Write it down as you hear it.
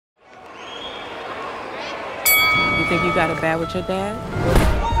Think you got it bad with your dad?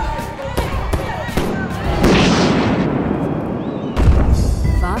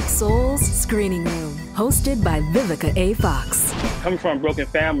 Fox Soul's Screening Room, hosted by Vivica A. Fox. Coming from a broken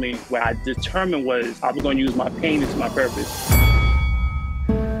family, what I determined was I was going to use my pain into my purpose.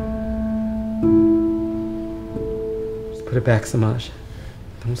 Just put it back, Samaj.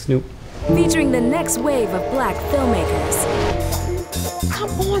 Don't snoop. Featuring the next wave of Black filmmakers. Come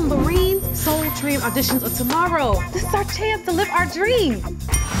on, Lorene. Soul Train auditions are tomorrow. This is our chance to live our dream.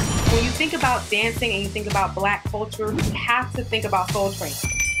 When you think about dancing and you think about Black culture, you have to think about Soul Train.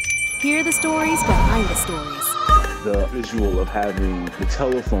 Hear the stories behind the stories. The visual of having the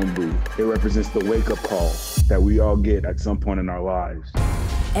telephone booth, it represents the wake-up call that we all get at some point in our lives.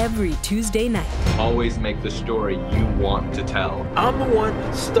 Every Tuesday night. Always make the story you want to tell. I'm the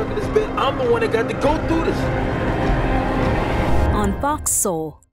one stuck in this bed. I'm the one that got to go through this. On Fox Soul.